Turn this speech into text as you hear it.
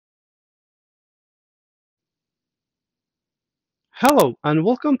Hello and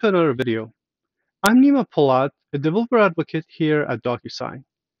welcome to another video. I'm Nima Poulad, a developer advocate here at DocuSign.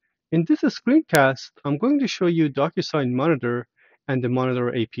 In this screencast, I'm going to show you DocuSign Monitor and the Monitor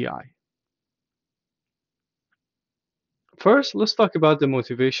API. First, let's talk about the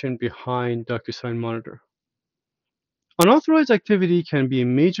motivation behind DocuSign Monitor. Unauthorized activity can be a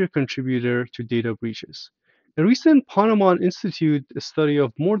major contributor to data breaches. A recent Panama Institute study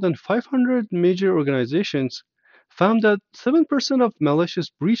of more than 500 major organizations found that 7% of malicious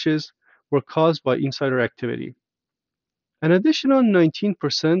breaches were caused by insider activity. An additional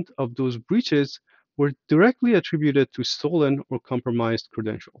 19% of those breaches were directly attributed to stolen or compromised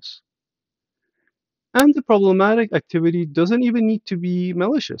credentials. And the problematic activity doesn't even need to be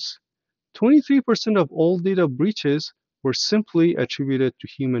malicious. 23% of all data breaches were simply attributed to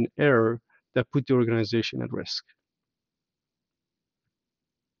human error that put the organization at risk.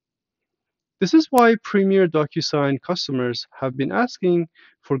 This is why premier DocuSign customers have been asking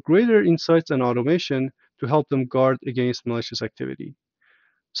for greater insights and automation to help them guard against malicious activity.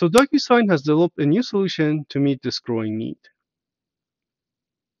 So DocuSign has developed a new solution to meet this growing need.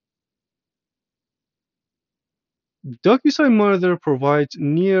 DocuSign Monitor provides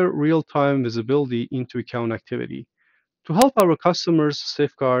near real-time visibility into account activity to help our customers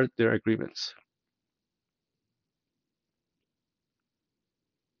safeguard their agreements.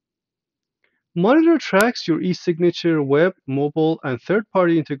 Monitor tracks your e-signature web, mobile, and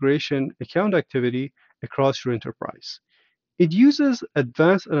third-party integration account activity across your enterprise. It uses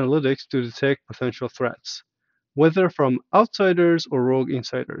advanced analytics to detect potential threats, whether from outsiders or rogue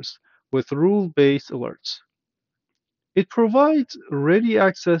insiders, with rule-based alerts. It provides ready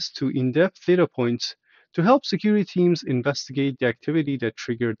access to in-depth data points to help security teams investigate the activity that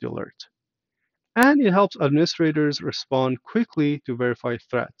triggered the alert. And it helps administrators respond quickly to verify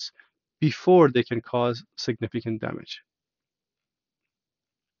threats before they can cause significant damage.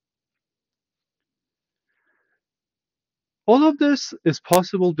 All of this is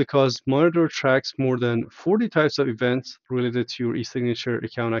possible because Monitor tracks more than 40 types of events related to your e-signature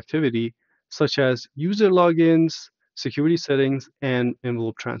account activity, such as user logins, security settings, and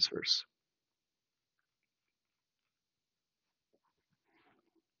envelope transfers.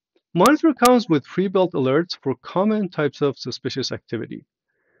 Monitor comes with pre-built alerts for common types of suspicious activity.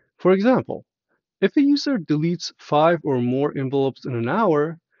 For example, if a user deletes 5 or more envelopes in an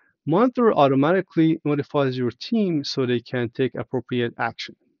hour, Monitor automatically notifies your team so they can take appropriate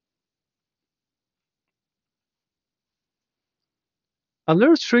action.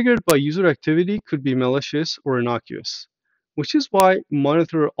 Alerts triggered by user activity could be malicious or innocuous, which is why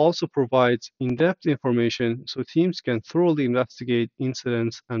Monitor also provides in-depth information so teams can thoroughly investigate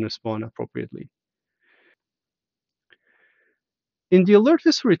incidents and respond appropriately. In the Alert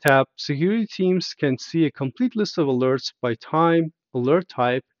History tab, security teams can see a complete list of alerts by time, alert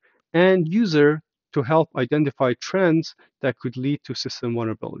type, and user to help identify trends that could lead to system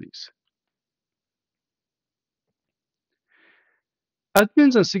vulnerabilities.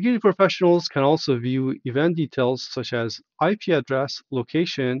 Admins and security professionals can also view event details such as IP address,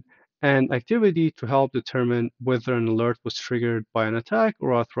 location, and activity to help determine whether an alert was triggered by an attack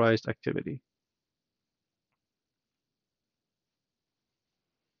or authorized activity.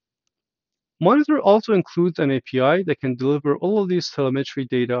 Monitor also includes an API that can deliver all of these telemetry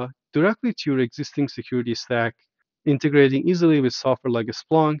data directly to your existing security stack, integrating easily with software like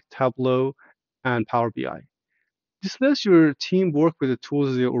Splunk, Tableau, and Power BI. This lets your team work with the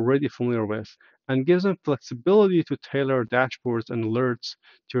tools they're already familiar with and gives them flexibility to tailor dashboards and alerts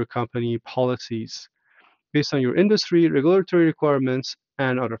to your company policies based on your industry, regulatory requirements,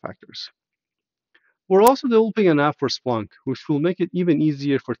 and other factors. We're also developing an app for Splunk, which will make it even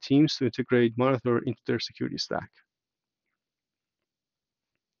easier for teams to integrate Monitor into their security stack.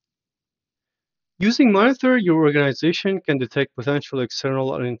 Using Monitor, your organization can detect potential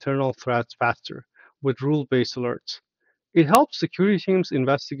external and internal threats faster with rule-based alerts. It helps security teams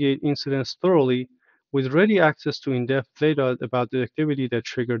investigate incidents thoroughly with ready access to in-depth data about the activity that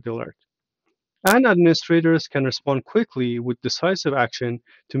triggered the alert. And administrators can respond quickly with decisive action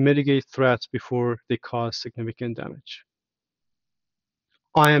to mitigate threats before they cause significant damage.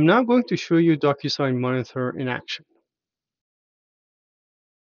 I am now going to show you DocuSign Monitor in action.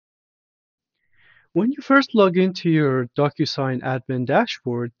 When you first log into your DocuSign admin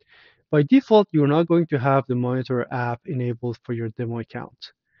dashboard, by default, you're not going to have the Monitor app enabled for your demo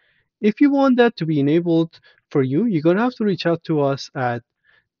account. If you want that to be enabled for you, you're going to have to reach out to us at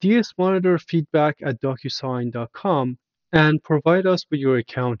dsmonitorfeedback@docusign.com and provide us with your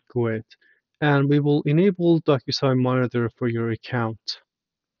account GUID, and we will enable DocuSign Monitor for your account.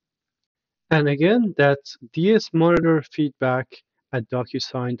 And again, that's dsmonitorfeedback at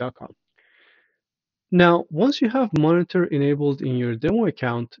DocuSign.com. Now, once you have Monitor enabled in your demo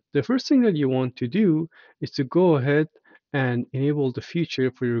account, the first thing that you want to do is to go ahead and enable the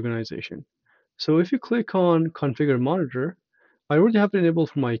feature for your organization. So if you click on Configure Monitor, I already have it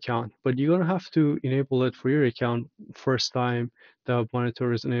enabled for my account, but you're going to have to enable it for your account first time the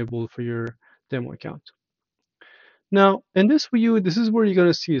Monitor is enabled for your demo account. Now, in this view, this is where you're going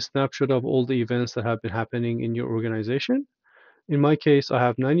to see a snapshot of all the events that have been happening in your organization. In my case, I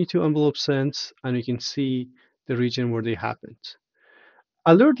have 92 envelopes sent, and you can see the region where they happened.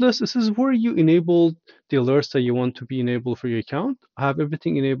 Alert list, this is where you enable the alerts that you want to be enabled for your account. I have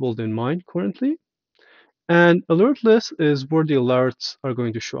everything enabled in mine currently. And alert list is where the alerts are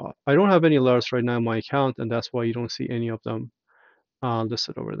going to show up. I don't have any alerts right now in my account, and that's why you don't see any of them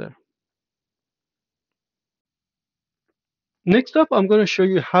listed over there. Next up, I'm going to show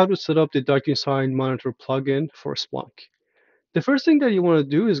you how to set up the DocuSign Monitor plugin for Splunk. The first thing that you want to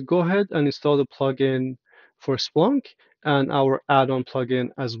do is go ahead and install the plugin for Splunk and our add-on plugin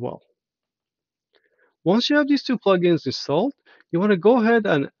as well. Once you have these two plugins installed, you want to go ahead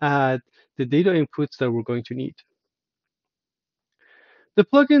and add the data inputs that we're going to need. The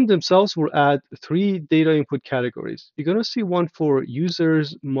plugin themselves will add three data input categories. You're going to see one for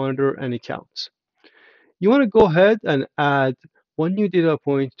users, monitor, and accounts. You want to go ahead and add one new data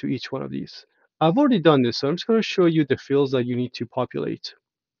point to each one of these. I've already done this, so I'm just going to show you the fields that you need to populate.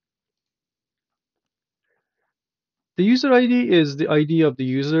 The user ID is the ID of the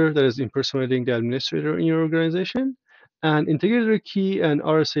user that is impersonating the administrator in your organization, and integrator key and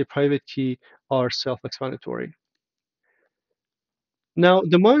RSA private key are self-explanatory. Now,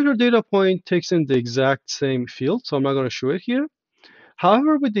 the monitor data point takes in the exact same field, so I'm not going to show it here.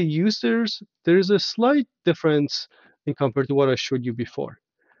 However, with the users, there is a slight difference in compared to what I showed you before.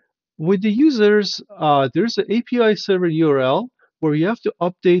 With the users, there's an API server URL where you have to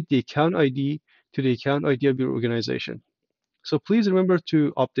update the account ID to the account ID of your organization. So please remember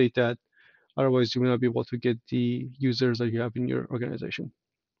to update that. Otherwise, you will not be able to get the users that you have in your organization.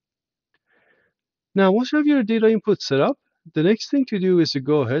 Now, once you have your data input set up, the next thing to do is to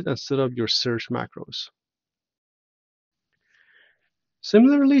go ahead and set up your search macros.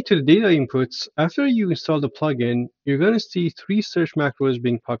 Similarly to the data inputs, after you install the plugin, you're going to see three search macros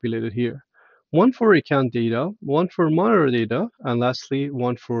being populated here. One for account data, one for monitor data, and lastly,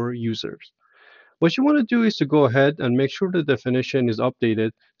 one for users. What you want to do is to go ahead and make sure the definition is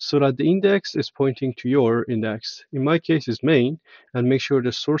updated so that the index is pointing to your index. In my case, is main, and make sure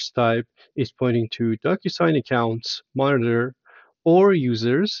the source type is pointing to DocuSign accounts, monitor, or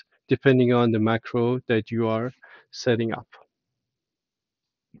users, depending on the macro that you are setting up.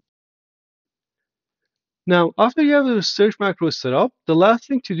 Now, after you have the search macro set up, the last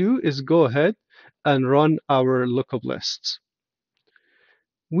thing to do is go ahead and run our lookup lists.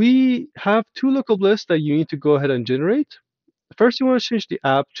 We have two lookup lists that you need to go ahead and generate. First, you want to change the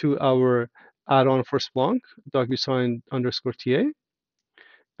app to our add-on for Splunk, DocuSign_TA.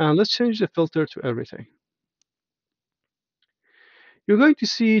 And let's change the filter to everything. You're going to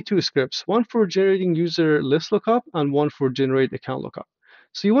see two scripts, one for generating user list lookup and one for generate account lookup.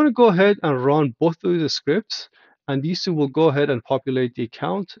 So you want to go ahead and run both of the scripts, and these two will go ahead and populate the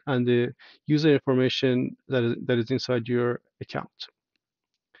account and the user information that is inside your account.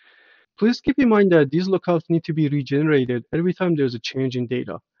 Please keep in mind that these lookups need to be regenerated every time there's a change in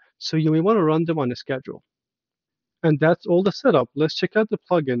data. So you may want to run them on a schedule. And that's all the setup. Let's check out the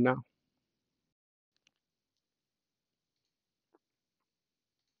plugin now.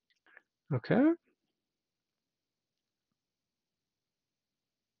 Okay.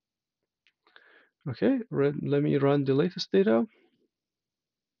 Okay, let me run the latest data.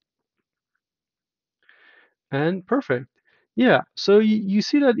 And perfect. Yeah, so you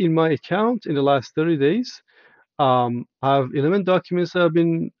see that in my account in the last 30 days, I have 11 documents that have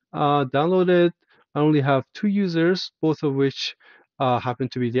been downloaded. I only have two users, both of which happen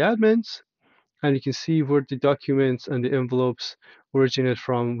to be the admins. And you can see where the documents and the envelopes originate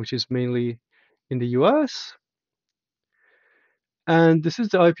from, which is mainly in the US. And this is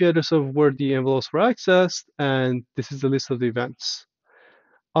the IP address of where the envelopes were accessed, and this is the list of the events.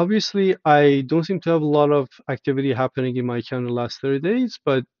 Obviously, I don't seem to have a lot of activity happening in my account in the last 30 days,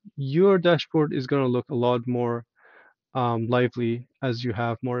 but your dashboard is going to look a lot more lively as you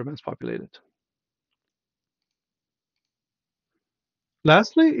have more events populated.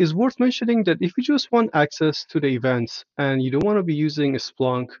 Lastly, it's worth mentioning that if you just want access to the events and you don't want to be using a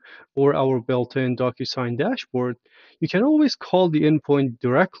Splunk or our built-in DocuSign dashboard, you can always call the endpoint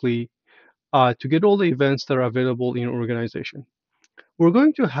directly to get all the events that are available in your organization. We're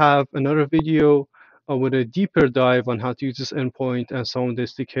going to have another video with a deeper dive on how to use this endpoint and some of the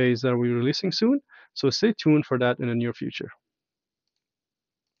SDKs that we're releasing soon. So stay tuned for that in the near future.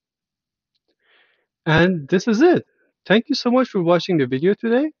 And this is it. Thank you so much for watching the video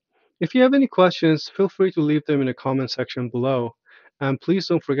today. If you have any questions, feel free to leave them in the comment section below. And please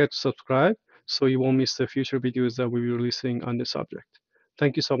don't forget to subscribe so you won't miss the future videos that we'll be releasing on this subject.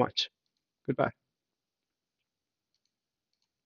 Thank you so much. Goodbye.